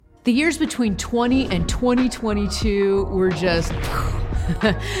The years between 20 and 2022 were just...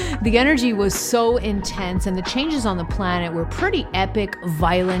 The energy was so intense and the changes on the planet were pretty epic,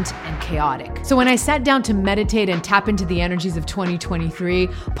 violent, and chaotic. So when I sat down to meditate and tap into the energies of 2023,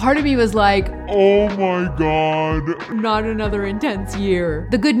 part of me was like, oh my God, not another intense year.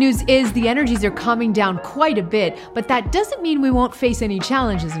 The good news is the energies are calming down quite a bit, but that doesn't mean we won't face any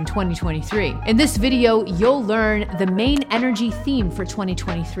challenges in 2023. In this video, you'll learn the main energy theme for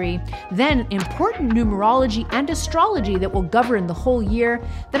 2023, then important numerology and astrology that will govern the whole year.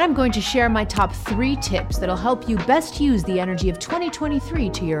 Then I'm going to share my top 3 tips that'll help you best use the energy of 2023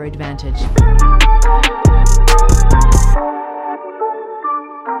 to your advantage.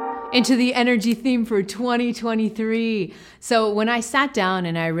 Into the energy theme for 2023. So when I sat down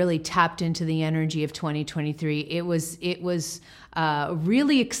and I really tapped into the energy of 2023, it was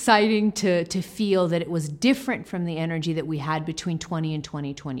really exciting to feel that it was different from the energy that we had between 20 and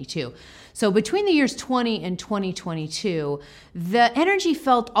 2022. So between the years 20 and 2022, the energy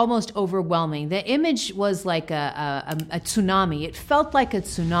felt almost overwhelming. The image was like a tsunami. It felt like a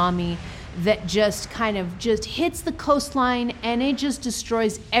tsunami that just hits the coastline and it just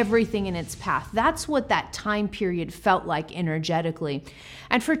destroys everything in its path. That's what that time period felt like energetically.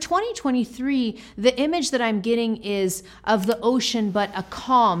 And for 2023, the image that I'm getting is of the ocean, but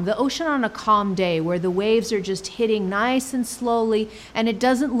the ocean on a calm day where the waves are just hitting nice and slowly and it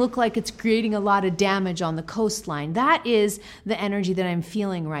doesn't look like it's creating a lot of damage on the coastline. That is the energy that I'm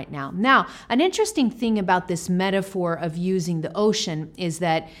feeling right now. Now, an interesting thing about this metaphor of using the ocean is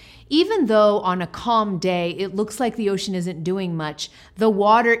that even though on a calm day, it looks like the ocean isn't doing much, the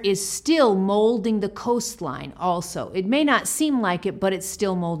water is still molding the coastline also. It may not seem like it, but it's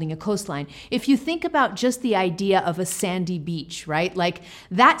still molding a coastline. If you think about just the idea of a sandy beach, right? Like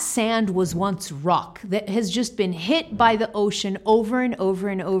that sand was once rock that has just been hit by the ocean over and over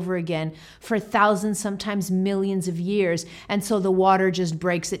and over again for thousands, sometimes millions of years. And so the water just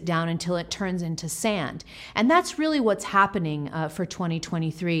breaks it down until it turns into sand. And that's really what's happening for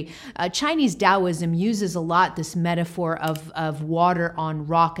 2023. Chinese Taoism uses a lot this metaphor of water on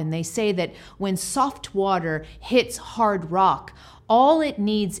rock, and they say that when soft water hits hard rock, all it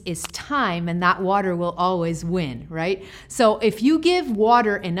needs is time and that water will always win, right? So if you give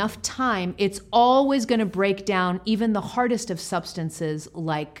water enough time, it's always going to break down even the hardest of substances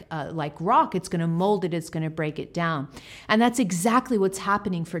like rock. It's going to mold it, it's going to break it down. And that's exactly what's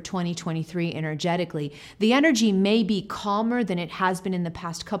happening for 2023 energetically. The energy may be calmer than it has been in the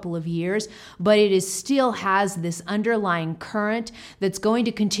past couple of years, but it still has this underlying current that's going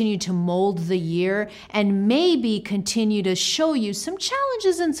to continue to mold the year and maybe continue to show you some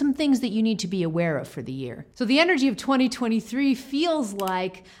challenges and some things that you need to be aware of for the year. So the energy of 2023 feels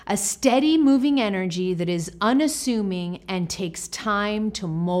like a steady moving energy that is unassuming and takes time to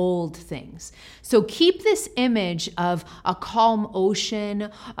mold things. So keep this image of a calm ocean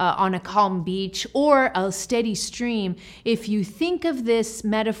on a calm beach or a steady stream. If you think of this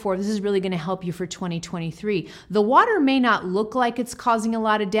metaphor, this is really going to help you for 2023. The water may not look like it's causing a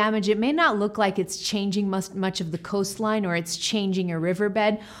lot of damage. It may not look like it's changing much of the coastline or it's changing a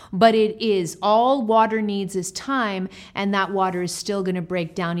riverbed, but it is. All water needs is time, and that water is still going to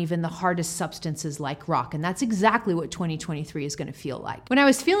break down even the hardest substances like rock. And that's exactly what 2023 is going to feel like. When I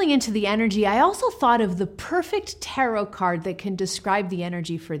was feeling into the energy, I also thought of the perfect tarot card that can describe the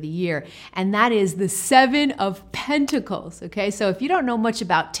energy for the year, and that is the 7 of Pentacles. Okay, so if you don't know much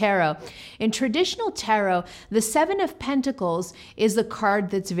about tarot, in traditional tarot, the 7 of Pentacles is a card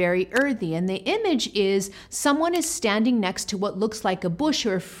that's very earthy, and the image is someone is standing next to what looks like a bush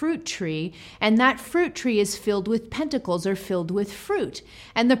or a fruit tree, and that fruit tree is filled with pentacles or filled with fruit.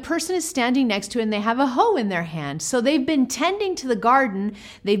 And the person is standing next to it and they have a hoe in their hand. So they've been tending to the garden,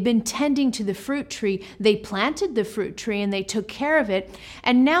 they've been tending to the fruit tree, they planted the fruit tree and they took care of it,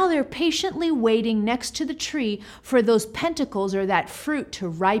 and now they're patiently waiting next to the tree for those pentacles or that fruit to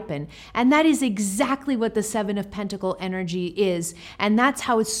ripen. And that is exactly what the 7 of Pentacle energy is, and that's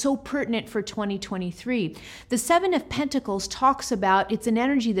how it's so pertinent for 2023. The 7 of Pentacles talks about, it's an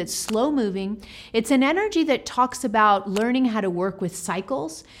energy that's slow moving. It's an energy that talks about learning how to work with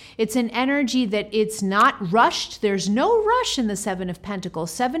cycles. It's an energy that it's not rushed. There's no rush in the 7 of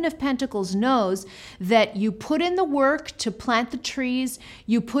Pentacles. 7 of Pentacles knows that you put in the work to plant the trees,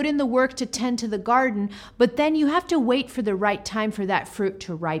 you put in the work to tend to the garden, but then you have to wait for the right time for that fruit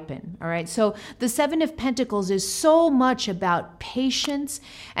to ripen. All right. So the 7 of Pentacles is so much about patience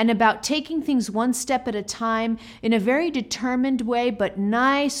and about taking things one step at a time in a very determined determined way, but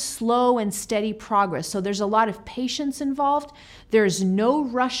nice, slow, and steady progress. So there's a lot of patience involved. There's no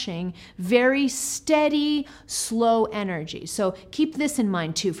rushing, very steady, slow energy. So keep this in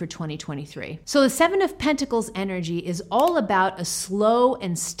mind too for 2023. So the Seven of Pentacles energy is all about a slow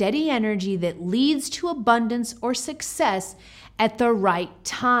and steady energy that leads to abundance or success at the right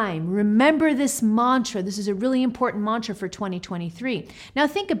time. Remember this mantra. This is a really important mantra for 2023. Now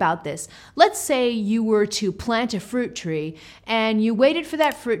think about this. Let's say you were to plant a fruit tree and you waited for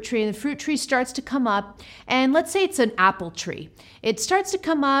that fruit tree and the fruit tree starts to come up, and let's say it's an apple tree. It starts to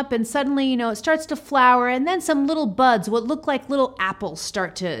come up and suddenly, it starts to flower, and then some little buds, what look like little apples,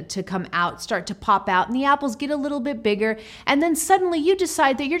 start to come out, start to pop out, and the apples get a little bit bigger, and then suddenly you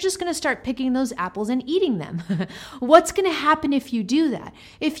decide that you're just going to start picking those apples and eating them. What's going to happen if you do that?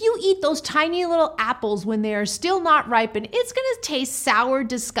 If you eat those tiny little apples when they are still not ripened, it's going to taste sour,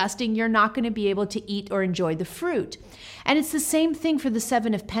 disgusting. You're not going to be able to eat or enjoy the fruit. And it's the same thing for the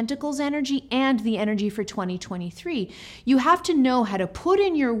Seven of Pentacles energy and the energy for 2023. You have to know how to put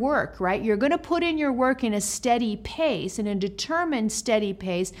in your work, right? You're going to put in your work in a steady pace, in a determined steady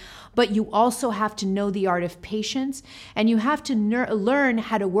pace, but you also have to know the art of patience, and you have to learn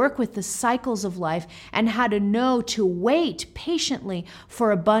how to work with the cycles of life and how to know to wait patiently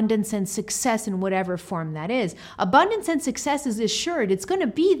for abundance and success in whatever form that is. Abundance and success is assured. It's going to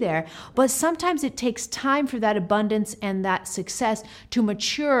be there, but sometimes it takes time for that abundance and that success to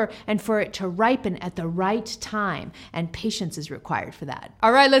mature and for it to ripen at the right time, and patience is required for that.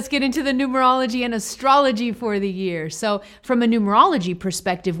 All right, let's get into the numerology and astrology for the year. So from a numerology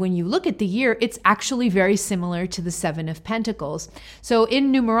perspective, when you look at the year, it's actually very similar to the Seven of Pentacles. So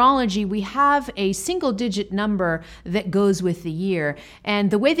in numerology, we have a single digit number that goes with the year.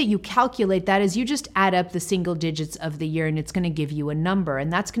 And the way that you calculate that is you just add up the single digits of the year and it's going to give you a number.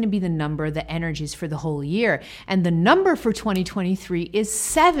 And that's going to be the number, the energies for the whole year. And the number for 2023 is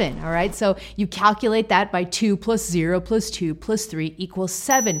 7. All right. So you calculate that by 2 plus 0 plus 2 plus 3 equals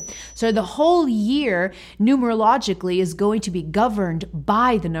 7. So the whole year numerologically is going to be governed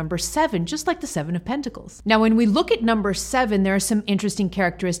by the number 7, just like the Seven of Pentacles. Now, when we look at number 7, there are some interesting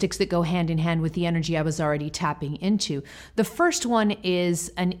characteristics that go hand in hand with the energy I was already tapping into. The first one is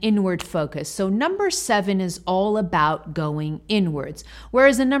an inward focus. So number 7 is all about going inwards.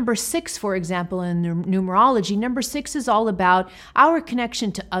 Whereas a number 6, for example, in numerology, number 6 is all about our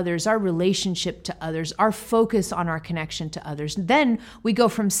connection to others, our relationship to others, our focus on our connection to others. Then we go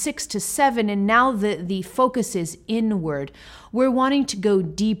from 6 to 7, and now the focus is inward. We're wanting to go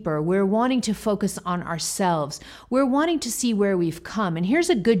deeper. We're wanting to focus on ourselves. We're wanting to see where we've come. And here's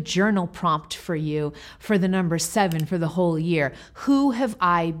a good journal prompt for you for the number 7 for the whole year. Who have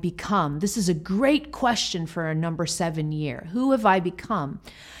I become? This is a great question for a number 7 year. Who have I become?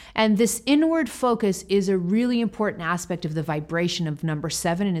 And this inward focus is a really important aspect of the vibration of number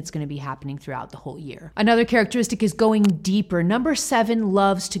 7, and it's going to be happening throughout the whole year. Another characteristic is going deeper. Number 7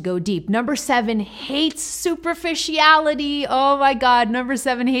 loves to go deep. Number 7 hates superficiality. Oh my God, number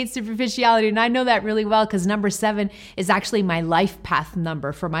 7 hates superficiality. And I know that really well because number 7 is actually my life path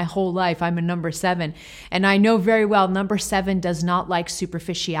number for my whole life. I'm a number 7. And I know very well number 7 does not like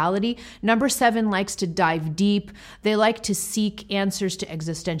superficiality. Number 7 likes to dive deep. They like to seek answers to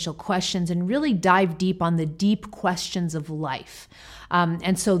existential questions and really dive deep on the deep questions of life.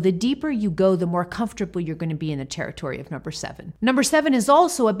 And so the deeper you go, the more comfortable you're going to be in the territory of number 7. Number 7 is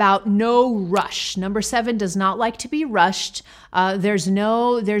also about no rush. Number 7 does not like to be rushed. There's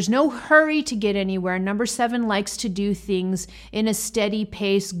no hurry to get anywhere. Number 7 likes to do things in a steady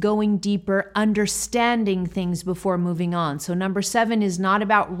pace, going deeper, understanding things before moving on. So number 7 is not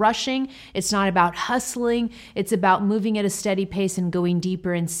about rushing. It's not about hustling. It's about moving at a steady pace and going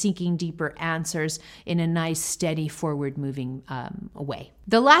deeper and seeking deeper answers in a nice, steady, forward-moving way.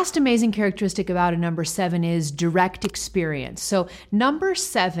 The last amazing characteristic about a number 7 is direct experience. So number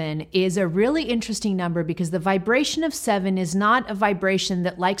 7 is a really interesting number because the vibration of 7 is not a vibration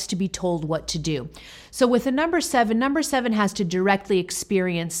that likes to be told what to do. So with a number 7 has to directly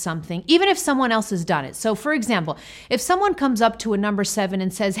experience something, even if someone else has done it. So for example, if someone comes up to a number 7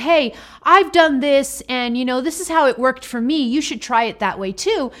 and says, hey, I've done this and this is how it worked for me. You should try it that way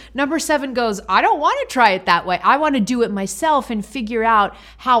too. Number 7 goes, I don't want to try it that way. I want to do it myself and figure out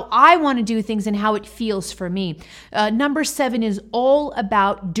how I want to do things and how it feels for me. Number 7 is all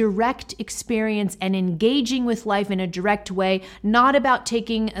about direct experience and engaging with life in a direct way, not about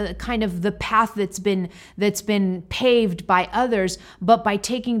taking kind of the path that's been paved by others, but by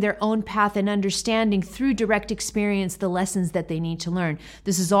taking their own path and understanding through direct experience the lessons that they need to learn.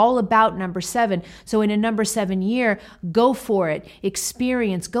 This is all about number 7. So in a number 7 year, go for it, experience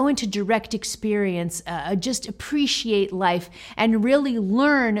experience, go into direct experience, just appreciate life and really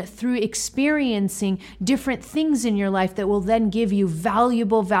learn through experiencing different things in your life that will then give you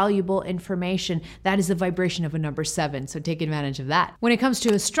valuable information. That is the vibration of a number 7. So take advantage of that. When it comes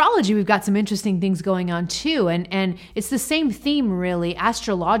to astrology, we've got some interesting things going on too. And it's the same theme really.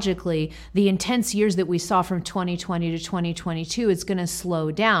 Astrologically, the intense years that we saw from 2020 to 2022, it's going to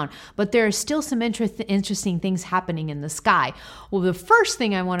slow down. But there are still some interesting things happening in the sky. Well, the first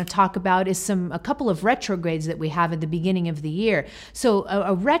thing I want to talk about is a couple of retrogrades that we have at the beginning of the year. So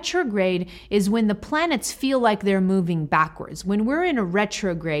a retrograde is when the planets feel like they're moving backwards. When we're in a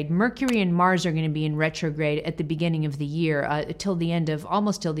retrograde, Mercury and Mars are going to be in retrograde at the beginning of the year,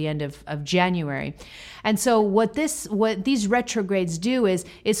 almost till the end of January. And so what these retrogrades do is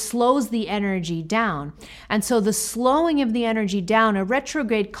it slows the energy down. And so the slowing of the energy down, a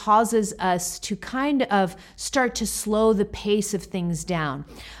retrograde causes us to kind of start to slow the pace of things down.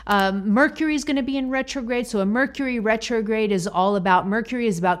 Mercury is going to be in retrograde. So a Mercury retrograde Mercury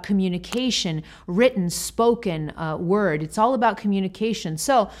is about communication, written, spoken, word. It's all about communication.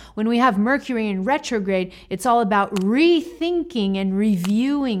 So when we have Mercury in retrograde, it's all about rethinking and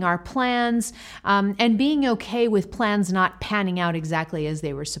reviewing our plans, and being okay with plans not panning out exactly as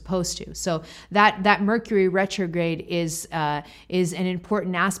they were supposed to. So that Mercury retrograde is an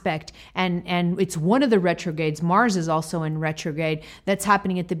important aspect, and it's one of the retrogrades. Mars is also in retrograde. That's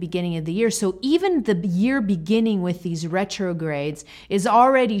happening at the beginning of the year. So even the year beginning with these retrogrades is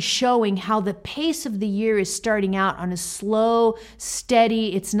already showing how the pace of the year is starting out on a slow,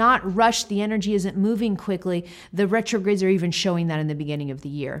 steady. It's not rushed. The energy isn't moving quickly. The retrogrades are even showing that in the beginning of the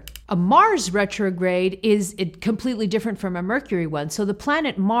year. A Mars retrograde is completely different from a Mercury one. So the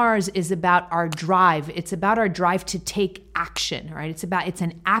planet Mars is about our drive. It's about our drive to take action, right? It's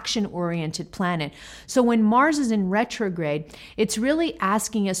an action-oriented planet. So when Mars is in retrograde, it's really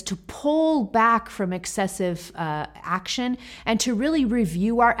asking us to pull back from excessive action and to really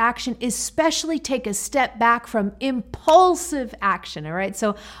review our action, especially take a step back from impulsive action, all right?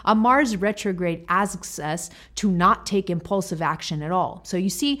 So a Mars retrograde asks us to not take impulsive action at all. So you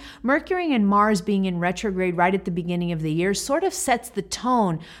see, Mercury and Mars being in retrograde right at the beginning of the year sort of sets the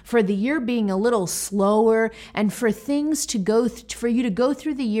tone for the year being a little slower and for things to for you to go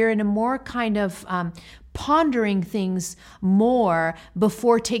through the year in a more kind of pondering things more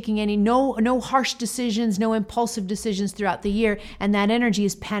before taking no harsh decisions, no impulsive decisions throughout the year. And that energy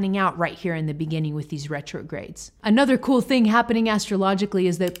is panning out right here in the beginning with these retrogrades. Another cool thing happening astrologically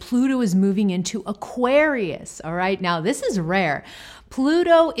is that Pluto is moving into Aquarius. All right. Now this is rare.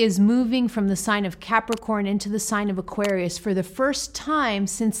 Pluto is moving from the sign of Capricorn into the sign of Aquarius for the first time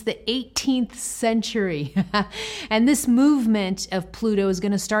since the 18th century. And this movement of Pluto is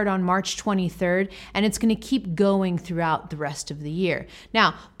going to start on March 23rd, and it's going to keep going throughout the rest of the year.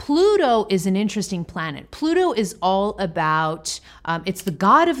 Now, Pluto is an interesting planet. Pluto is all about, it's the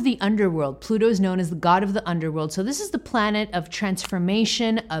god of the underworld. Pluto is known as the god of the underworld. So this is the planet of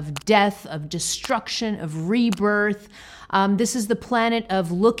transformation, of death, of destruction, of rebirth. This is the planet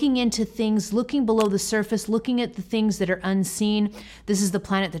of looking into things, looking below the surface, looking at the things that are unseen. This is the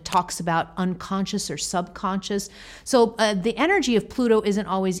planet that talks about unconscious or subconscious. So the energy of Pluto isn't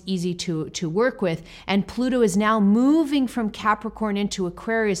always easy to work with. And Pluto is now moving from Capricorn into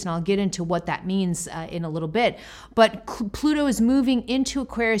Aquarius, and I'll get into what that means in a little bit. But Pluto is moving into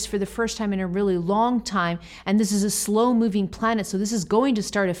Aquarius for the first time in a really long time. And this is a slow moving planet. So this is going to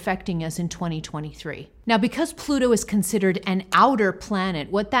start affecting us in 2023. Now, because Pluto is considered an outer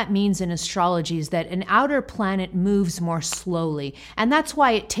planet, what that means in astrology is that an outer planet moves more slowly. And that's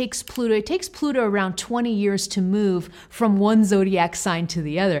why it takes Pluto around 20 years to move from one zodiac sign to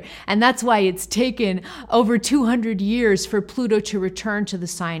the other. And that's why it's taken over 200 years for Pluto to return to the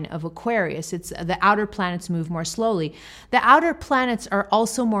sign of Aquarius. It's the outer planets move more slowly. The outer planets are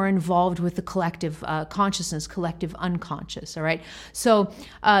also more involved with the collective consciousness, collective unconscious, all right? So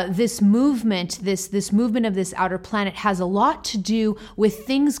this movement of this outer planet has a lot to do with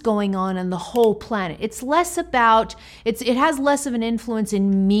things going on the whole planet. It has less of an influence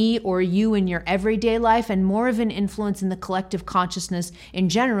in me or you in your everyday life and more of an influence in the collective consciousness in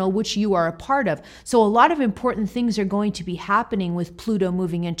general, which you are a part of. So a lot of important things are going to be happening with Pluto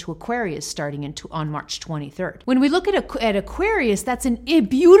moving into Aquarius starting on March 23rd. When we look at Aquarius, that's a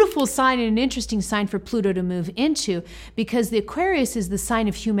beautiful sign and an interesting sign for Pluto to move into, because the Aquarius is the sign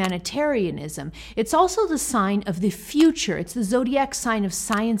of humanitarianism. It's also the sign of the future. It's the zodiac sign of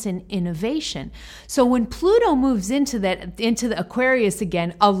science and innovation. So when Pluto moves into the Aquarius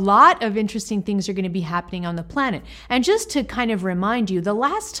again, a lot of interesting things are going to be happening on the planet. And just to kind of remind you, the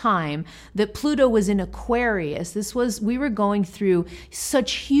last time that Pluto was in Aquarius, we were going through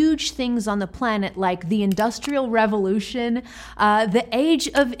such huge things on the planet, like the Industrial Revolution, the Age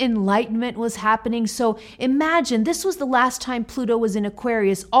of Enlightenment was happening. So imagine, this was the last time Pluto was in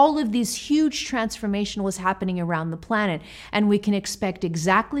Aquarius. All of these huge transformation was happening around the planet. And we can expect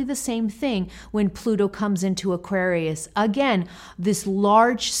exactly the same thing when Pluto comes into Aquarius. Again, this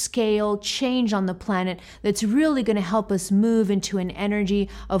large scale change on the planet that's really going to help us move into an energy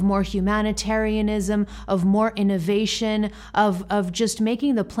of more humanitarianism, of more innovation, of just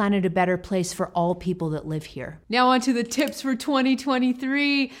making the planet a better place for all people that live here. Now on to the tips for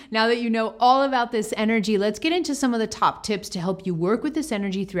 2023. Now that you know all about this energy, let's get into some of the top tips to help you work with this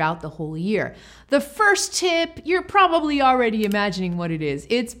energy throughout the whole year. The first tip, you're probably already imagining what it is.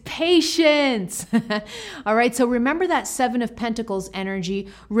 It's patience. All right, so remember that Seven of Pentacles energy.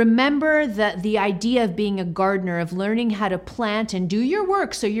 Remember that the idea of being a gardener, of learning how to plant and do your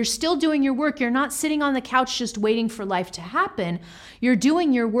work. So you're still doing your work. You're not sitting on the couch just waiting for life to happen. You're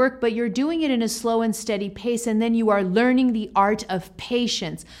doing your work, but you're doing it in a slow and steady pace. And then you are learning the art of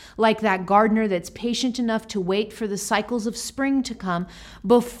patience, like that gardener that's patient enough to wait for the cycles of spring to come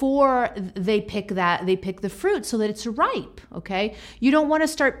before they pick the fruit so that it's ripe. Okay. You don't want to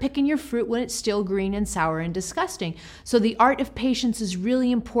start picking your fruit when it's still green and sour and disgusting. So the art of patience is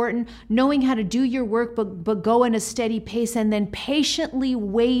really important, knowing how to do your work, but go in a steady pace, and then patiently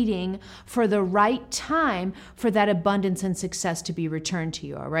waiting for the right time for that abundance and success to be returned to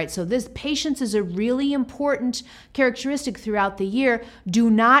you. All right. So this patience is a really important characteristic throughout the year. Do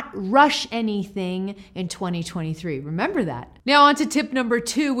not rush anything in 2023. Remember that. Now on to tip number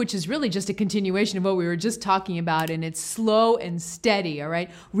 2, which is really just a continuation of what we were just talking about, and it's slow and steady. All right.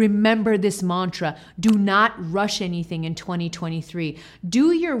 Remember this mantra. Do not rush anything in 2023.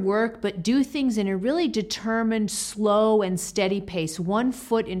 Do your work, but do things in a really determined, slow and steady pace, one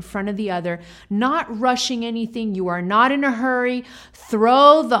foot in front of the other, not rushing anything. You are not in a hurry.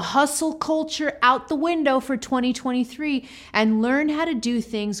 Throw the hustle culture out the window for 2023 and learn how to do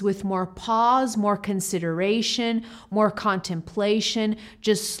things with more pause, more consideration, more contemplation,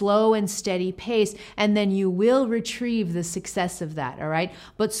 just slow and steady pace. And then you will retrieve the success of that. All right.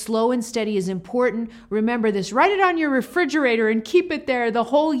 But slow and steady is important. Remember this, write it on your refrigerator and keep it there the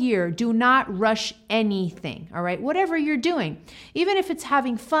whole year. Do not rush anything. All right. Whatever you're doing, even if it's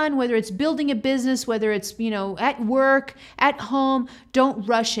having fun, whether it's building a business, whether it's, at work, at home, don't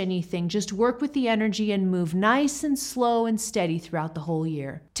rush anything. Just work with the energy and move nice and slow and steady throughout the whole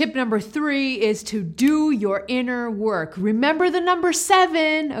year. Tip number 3 is to do your inner work. Remember the number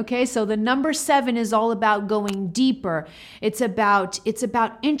 7. Okay. So the number 7 is all about going deeper. It's about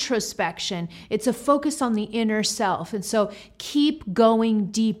introspection. It's a focus on the inner self. And so keep going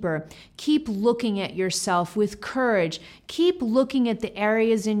deeper. Keep looking at yourself with courage. Keep looking at the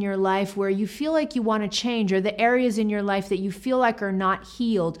areas in your life where you feel like you want to change, or the areas in your life that you feel like are not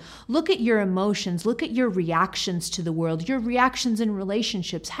healed. Look at your emotions. Look at your reactions to the world, your reactions in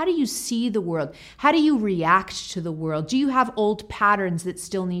relationships. How do you see the world? How do you react to the world? Do you have old patterns that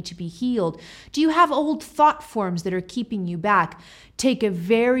still need to be healed? Do you have old thought forms that are keeping you back? Take a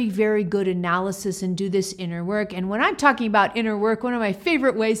very, very good analysis and do this inner work. And when I'm talking about inner work, one of my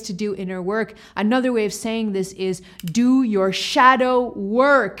favorite ways to do inner work, another way of saying this is do your shadow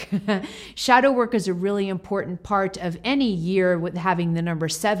work. Shadow work is a really important part of any year with having the number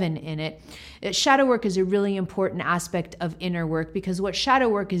 7 in it. Shadow work is a really important aspect of inner work, because what shadow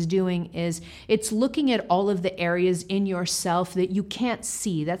work is doing is it's looking at all of the areas in yourself that you can't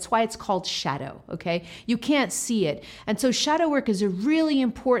see. That's why it's called shadow, okay? You can't see it. And so shadow work is a really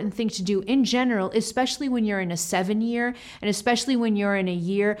important thing to do in general, especially when you're in a 7 year, and especially when you're in a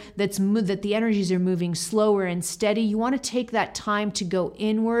year that the energies are moving slower and steady. You want to take that time to go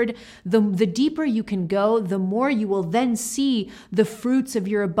inward. The deeper you can go, the more you will then see the fruits of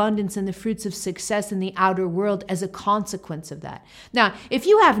your abundance and the fruits of success in the outer world as a consequence of that. Now, if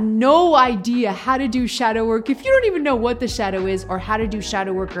you have no idea how to do shadow work, if you don't even know what the shadow is or how to do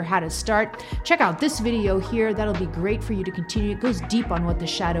shadow work or how to start, check out this video here. That'll be great for you to continue. It goes deep on what the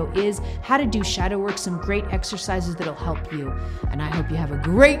shadow is, how to do shadow work, some great exercises that'll help you. And I hope you have a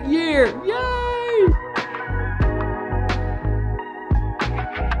great year. Yay!